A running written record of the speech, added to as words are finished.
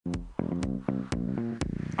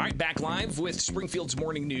All right, back live with Springfield's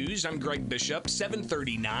Morning News. I'm Greg Bishop,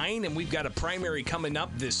 7:39, and we've got a primary coming up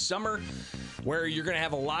this summer where you're going to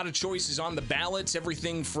have a lot of choices on the ballots,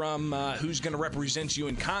 everything from who's going to represent you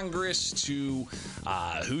in Congress to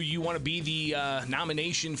who you want to be the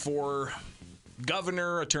nomination for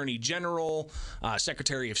governor, attorney general,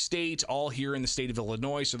 secretary of state, all here in the state of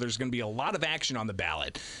Illinois. So there's going to be a lot of action on the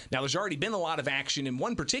ballot. Now, there's already been a lot of action in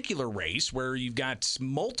one particular race where you've got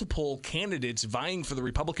multiple candidates vying for the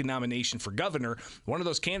Republican nomination for governor. One of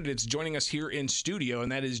those candidates joining us here in studio,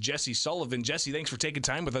 and that is Jesse Sullivan. Jesse, thanks for taking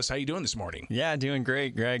time with us. How you doing this morning? Yeah, doing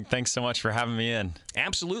great, Greg. Thanks so much for having me in.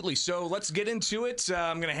 Absolutely. So let's get into it.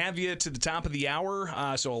 I'm going to have you to the top of the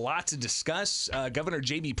hour. So a lot to discuss. Governor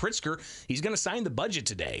J.B. Pritzker, he's going to sign the budget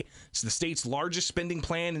today. It's the state's largest spending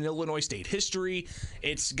plan in Illinois state history.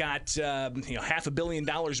 It's got $500 million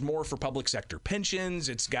more for public sector pensions.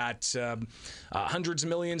 It's got hundreds of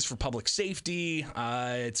millions for public safety.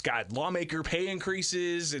 It's got lawmaker pay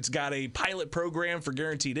increases. It's got a pilot program for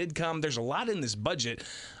guaranteed income. There's a lot in this budget.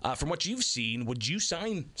 From what you've seen, would you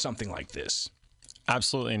sign something like this?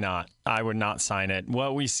 Absolutely not. I would not sign it.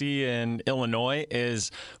 What we see in Illinois is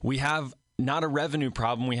we have not a revenue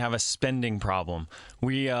problem, we have a spending problem.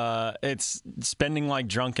 It's spending like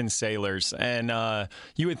drunken sailors. And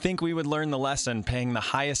you would think we would learn the lesson paying the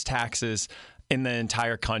highest taxes in the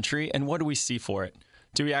entire country. And what do we see for it?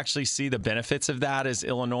 Do we actually see the benefits of that as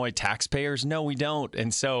Illinois taxpayers? No, we don't.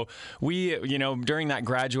 And so we, during that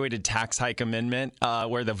graduated tax hike amendment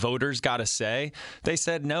where the voters got a say, they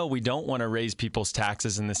said, no, we don't want to raise people's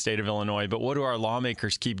taxes in the state of Illinois. But what do our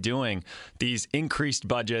lawmakers keep doing? These increased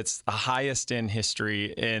budgets, the highest in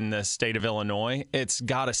history in the state of Illinois. It's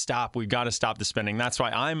got to stop. We've got to stop the spending. That's why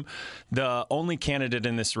I'm the only candidate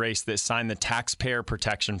in this race that signed the Taxpayer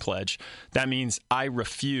Protection Pledge. That means I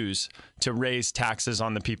refuse to raise taxes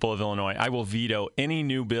on the people of Illinois. I will veto any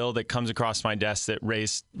new bill that comes across my desk that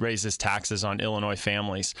raises taxes on Illinois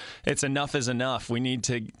families. It's enough is enough. We need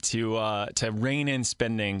to rein in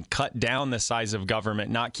spending, cut down the size of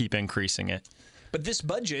government, not keep increasing it. But this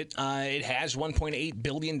budget, it has $1.8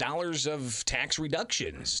 billion of tax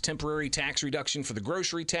reductions. Temporary tax reduction for the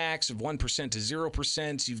grocery tax of 1% to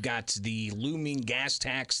 0%. You've got the looming gas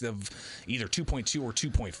tax of either 2.2 or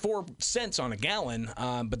 2.4 cents on a gallon,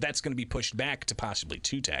 but that's going to be pushed back to possibly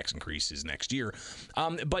 2 tax increases next year.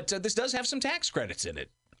 But this does have some tax credits in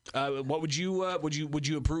it. What would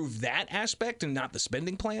you approve that aspect and not the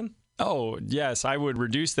spending plan? Oh, yes, I would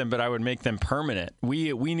reduce them, but I would make them permanent.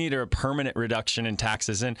 We need a permanent reduction in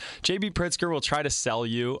taxes. And J.B. Pritzker will try to sell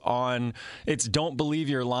you on it's don't believe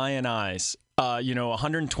your lying eyes.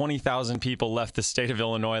 120,000 people left the state of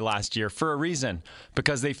Illinois last year for a reason,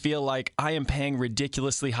 because they feel like I am paying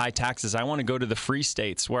ridiculously high taxes. I want to go to the free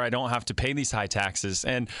states where I don't have to pay these high taxes.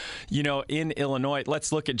 And, in Illinois,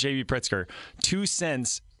 let's look at J.B. Pritzker, 2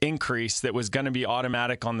 cents increase that was going to be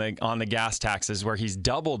automatic on the gas taxes, where he's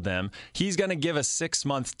doubled them. He's going to give us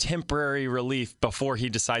 6-month temporary relief before he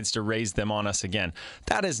decides to raise them on us again.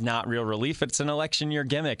 That is not real relief. It's an election year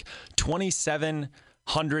gimmick.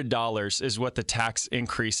 $2,700 is what the tax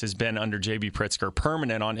increase has been under J.B. Pritzker,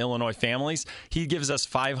 permanent on Illinois families. He gives us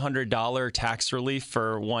 $500 tax relief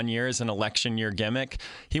for 1 year as an election year gimmick.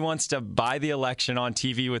 He wants to buy the election on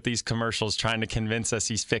TV with these commercials trying to convince us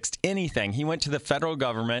he's fixed anything. He went to the federal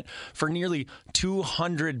government for nearly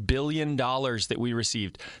 $200 billion that we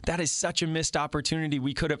received. That is such a missed opportunity.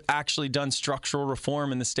 We could have actually done structural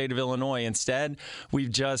reform in the state of Illinois. Instead,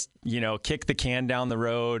 we've just, kicked the can down the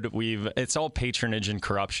road. It's all patronage and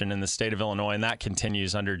corruption in the state of Illinois, and that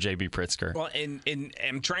continues under J.B. Pritzker. Well, and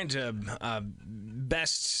I'm trying to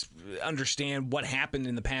best understand what happened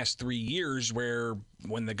in the past 3 years, where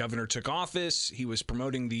when the governor took office, he was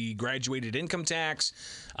promoting the graduated income tax.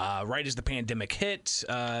 Right as the pandemic hit,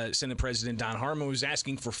 Senate President Don Harmon was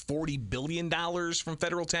asking for $40 billion from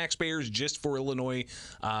federal taxpayers just for Illinois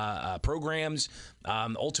programs.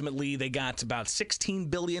 Ultimately, they got about $16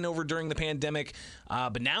 billion over during the pandemic,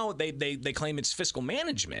 but now they claim it's fiscal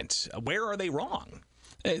management. Where are they wrong?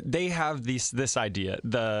 They have this idea.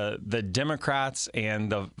 The Democrats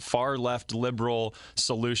and the far left liberal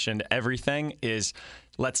solution to everything is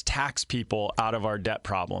let's tax people out of our debt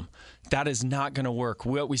problem. That is not going to work.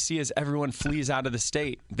 What we see is everyone flees out of the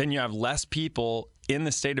state. Then you have less people in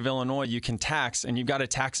the state of Illinois you can tax, and you've got to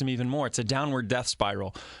tax them even more. It's a downward death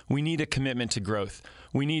spiral. We need a commitment to growth.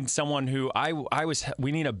 We need someone who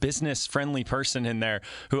we need a business-friendly person in there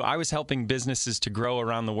who I was helping businesses to grow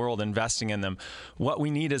around the world, investing in them. What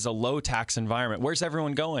we need is a low-tax environment. Where's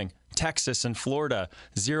everyone going? Texas and Florida,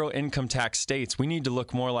 zero income tax states. We need to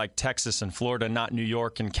look more like Texas and Florida, not New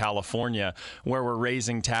York and California, where we're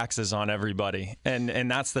raising taxes on everybody. And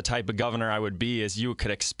that's the type of governor I would be, as you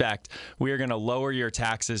could expect. We are going to lower your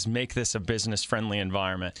taxes, make this a business-friendly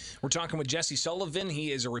environment. We're talking with Jesse Sullivan.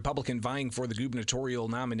 He is a Republican vying for the gubernatorial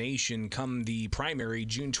nomination come the primary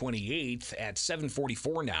June 28th at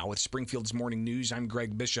 7:44 now with Springfield's Morning News. I'm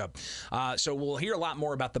Greg Bishop. So we'll hear a lot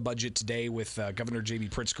more about the budget today with Governor J.B.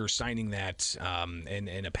 Pritzker signing that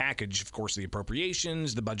in a package, of course, the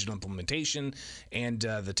appropriations, the budget implementation, and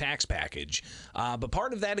the tax package. But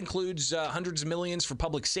part of that includes hundreds of millions for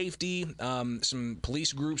public safety. Some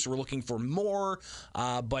police groups were looking for more,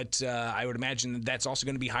 but I would imagine that's also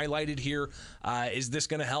going to be highlighted here. Is this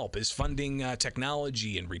going to help? Is funding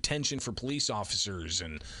technology and retention for police officers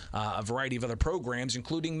and a variety of other programs,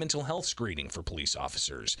 including mental health screening for police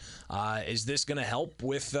officers? Is this going to help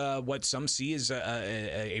with what some see as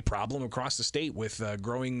a problem across the state with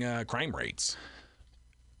growing crime rates?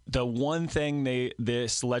 The one thing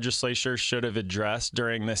this legislature should have addressed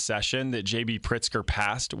during this session that J.B. Pritzker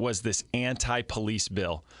passed was this anti-police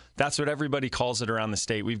bill. That's what everybody calls it around the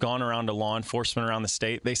state. We've gone around to law enforcement around the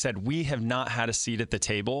state. They said we have not had a seat at the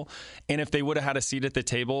table. And if they would have had a seat at the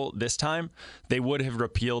table this time, they would have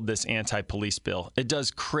repealed this anti-police bill. It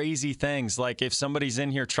does crazy things. Like if somebody's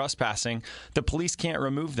in here trespassing, the police can't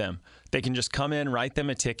remove them. They can just come in, write them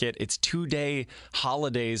a ticket. It's 2-day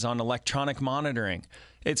holidays on electronic monitoring.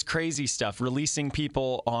 It's crazy stuff. Releasing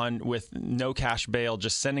people with no cash bail,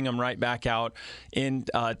 just sending them right back out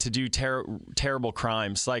to do terrible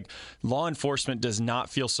crimes. Like, law enforcement does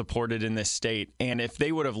not feel supported in this state. And if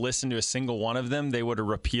they would have listened to a single one of them, they would have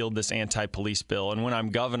repealed this anti-police bill. And when I'm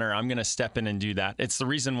governor, I'm going to step in and do that. It's the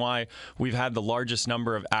reason why we've had the largest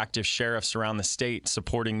number of active sheriffs around the state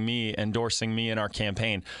supporting me, endorsing me in our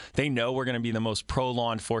campaign. They know we're going to be the most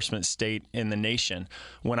pro-law enforcement state in the nation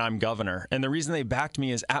when I'm governor. And the reason they backed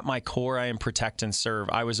me is, at my core, I am protect and serve.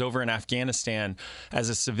 I was over in Afghanistan as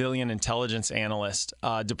a civilian intelligence analyst,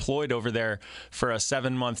 deployed over there for a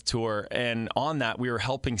 7-month tour. And on that, we were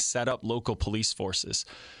helping set up local police forces.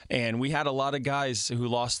 And we had a lot of guys who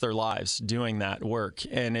lost their lives doing that work.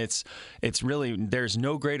 And it's really, there's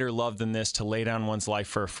no greater love than this, to lay down one's life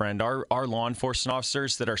for a friend. Our law enforcement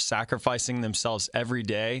officers that are sacrificing themselves every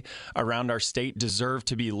day around our state deserve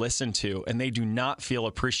to be listened to, and they do not feel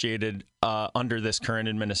appreciated under this current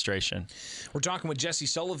administration. We're talking with Jesse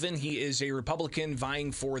Sullivan. He is a Republican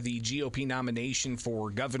vying for the GOP nomination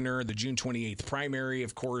for governor. The June 28th primary,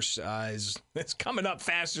 of course, it's coming up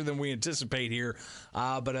faster than we anticipate here.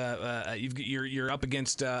 But you're up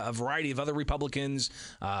against a variety of other Republicans,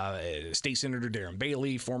 State Senator Darren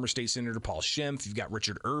Bailey, former State Senator Paul Schimpf. You've got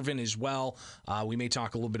Richard Irvin as well. We may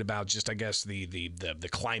talk a little bit about just, I guess, the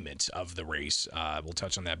climate of the race. We'll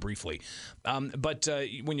touch on that briefly. But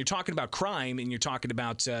when you're talking about crime and you're talking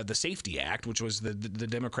about the Safety Act, which was the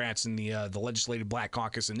Democrats and the Legislative Black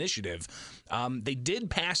Caucus initiative, they did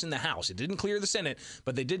pass in the House. It didn't clear the Senate,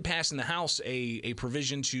 but they did pass in the House a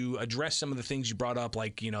provision to address some of the things you brought up,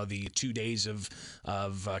 like, the 2 days of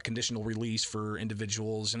conditional release for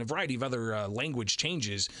individuals and a variety of other language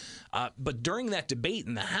changes. But during that debate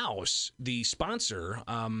in the House, the sponsor,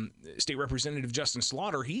 State Representative Justin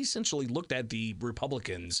Slaughter, he essentially looked at the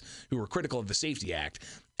Republicans who were critical of the Safety Act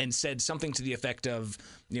and said something to the effect of,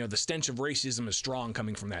 the stench of racism is strong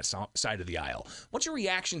coming from that side of the aisle. What's your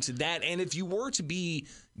reaction to that? And if you were to be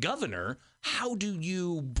governor, how do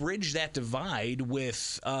you bridge that divide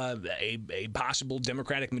with a possible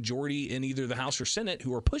Democratic majority in either the House or Senate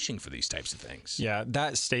who are pushing for these types of things? Yeah,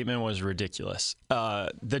 that statement was ridiculous.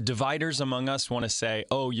 The dividers among us want to say,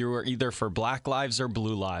 oh, you are either for black lives or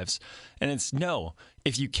blue lives. And it's no.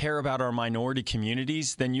 If you care about our minority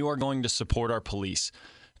communities, then you are going to support our police.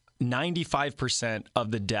 95%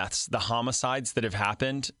 of the deaths, the homicides that have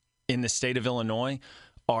happened in the state of Illinois,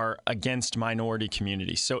 are against minority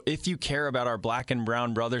communities. So if you care about our black and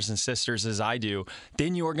brown brothers and sisters as I do,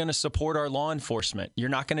 then you are going to support our law enforcement. You're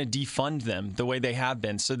not going to defund them the way they have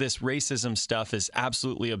been. So this racism stuff is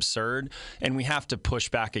absolutely absurd, and we have to push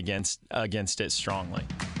back against it strongly.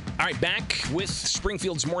 All right, back with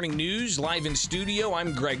Springfield's Morning News, live in studio.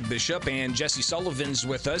 I'm Greg Bishop, and Jesse Sullivan's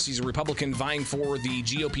with us. He's a Republican vying for the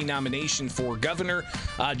GOP nomination for governor.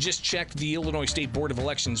 Just checked the Illinois State Board of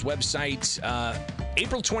Elections website.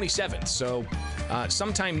 April 27th. So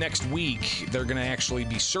sometime next week, they're going to actually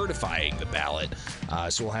be certifying the ballot.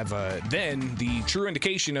 So we'll have then the true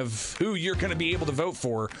indication of who you're going to be able to vote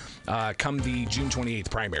for come the June 28th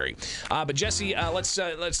primary. But Jesse, let's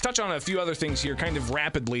touch on a few other things here kind of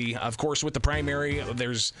rapidly. Of course, with the primary,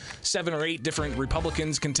 there's 7 or 8 different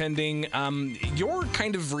Republicans contending. Your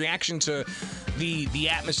kind of reaction to the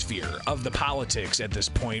atmosphere of the politics at this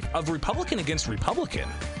point of Republican against Republican?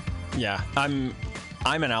 Yeah, I'm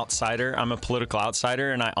an outsider. I'm a political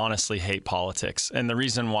outsider, and I honestly hate politics. And the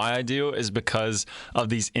reason why I do is because of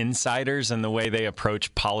these insiders and the way they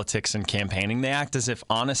approach politics and campaigning. They act as if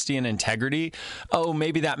honesty and integrity,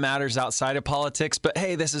 maybe that matters outside of politics, but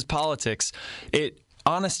hey, this is politics.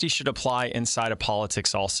 Honesty should apply inside of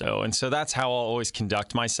politics also. And so that's how I'll always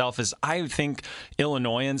conduct myself is I think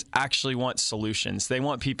Illinoisans actually want solutions. They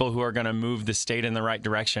want people who are going to move the state in the right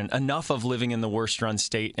direction. Enough of living in the worst run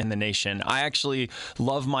state in the nation. I actually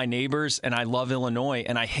love my neighbors and I love Illinois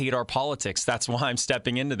and I hate our politics. That's why I'm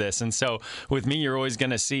stepping into this. And so with me, you're always going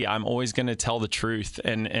to see I'm always going to tell the truth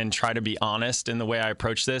and try to be honest in the way I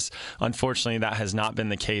approach this. Unfortunately, that has not been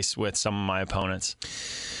the case with some of my opponents.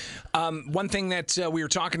 One thing that we were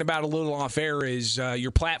talking about a little off air is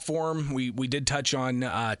your platform. We did touch on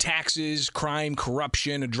taxes, crime,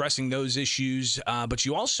 corruption, addressing those issues, but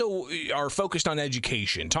you also are focused on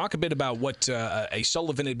education. Talk a bit about what a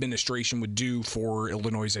Sullivan administration would do for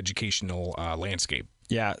Illinois' educational landscape.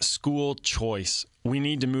 Yeah, school choice. We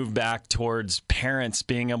need to move back towards parents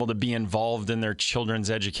being able to be involved in their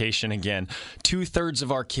children's education again. 2/3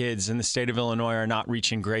 of our kids in the state of Illinois are not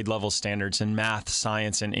reaching grade level standards in math,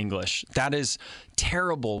 science, and English. That is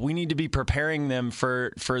terrible. We need to be preparing them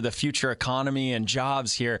for the future economy and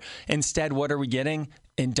jobs here. Instead, what are we getting?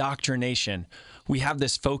 Indoctrination. We have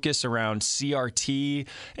this focus around CRT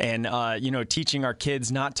and, teaching our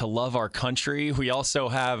kids not to love our country. We also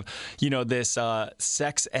have, this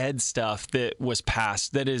sex ed stuff that was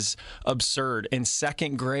passed that is absurd. In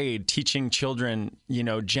 2nd grade, teaching children,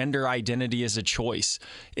 gender identity is a choice.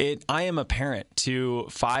 I am a parent to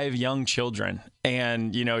 5 young children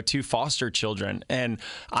and, 2 foster children. And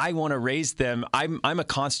I want to raise them. I'm a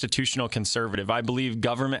constitutional conservative. I believe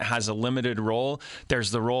government has a limited role.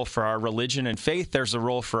 There's the role for our religion and faith. There's a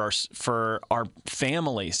role for our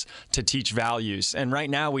families to teach values. And right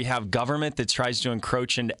now we have government that tries to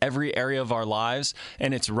encroach into every area of our lives.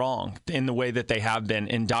 And it's wrong in the way that they have been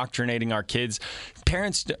indoctrinating our kids.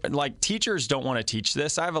 Parents, teachers don't want to teach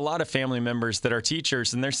this. I have a lot of family members that are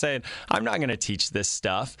teachers and they're saying, I'm not going to teach this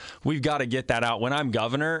stuff. We've got to get that out. When I'm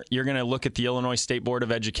governor, you're going to look at the Illinois State Board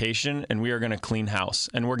of Education and we are going to clean house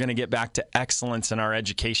and we're going to get back to excellence in our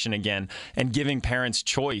education again and giving parents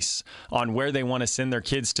choice on where they want to send their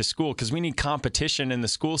kids to school because we need competition in the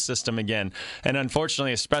school system again. And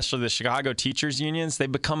unfortunately, especially the Chicago teachers unions, they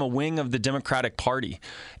become a wing of the Democratic Party.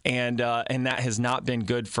 And that has not been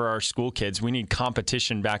good for our school kids. We need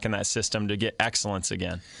competition back in that system to get excellence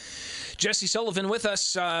again. Jesse Sullivan with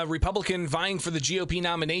us, Republican vying for the GOP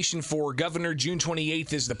nomination for governor. June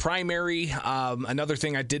 28th is the primary. Another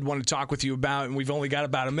thing I did want to talk with you about, and we've only got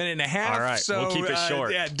about a minute and a half. All right, so we'll keep it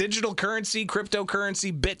short. Digital currency,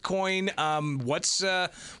 cryptocurrency, Bitcoin. What's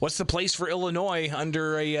the place for Illinois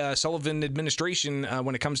under a Sullivan administration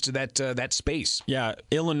when it comes to that space? Yeah,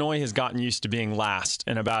 Illinois has gotten used to being last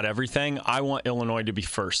in about everything. I want Illinois to be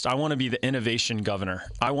first. I want to be the innovation governor.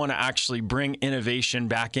 I want to actually bring innovation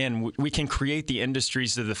back in. We can create the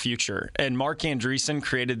industries of the future. And Mark Andreessen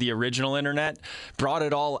created the original internet, brought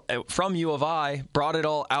it all from U of I, brought it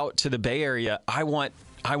all out to the Bay Area. I want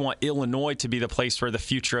Illinois to be the place where the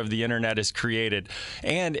future of the internet is created.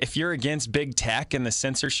 And if you're against big tech and the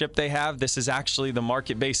censorship they have, this is actually the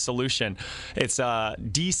market-based solution. It's a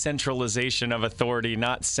decentralization of authority,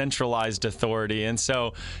 not centralized authority. And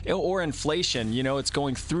so, or inflation, it's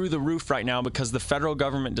going through the roof right now because the federal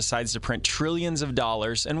government decides to print trillions of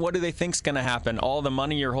dollars. And what do they think is going to happen? All the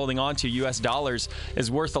money you're holding on to, U.S. dollars,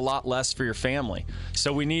 is worth a lot less for your family.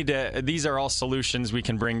 So these are all solutions we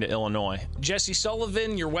can bring to Illinois. Jesse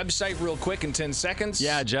Sullivan, your website real quick in 10 seconds.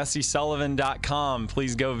 Yeah, jessesullivan.com.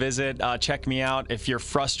 Please go visit. Check me out. If you're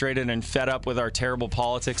frustrated and fed up with our terrible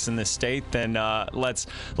politics in this state, then let's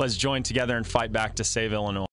join together and fight back to save Illinois.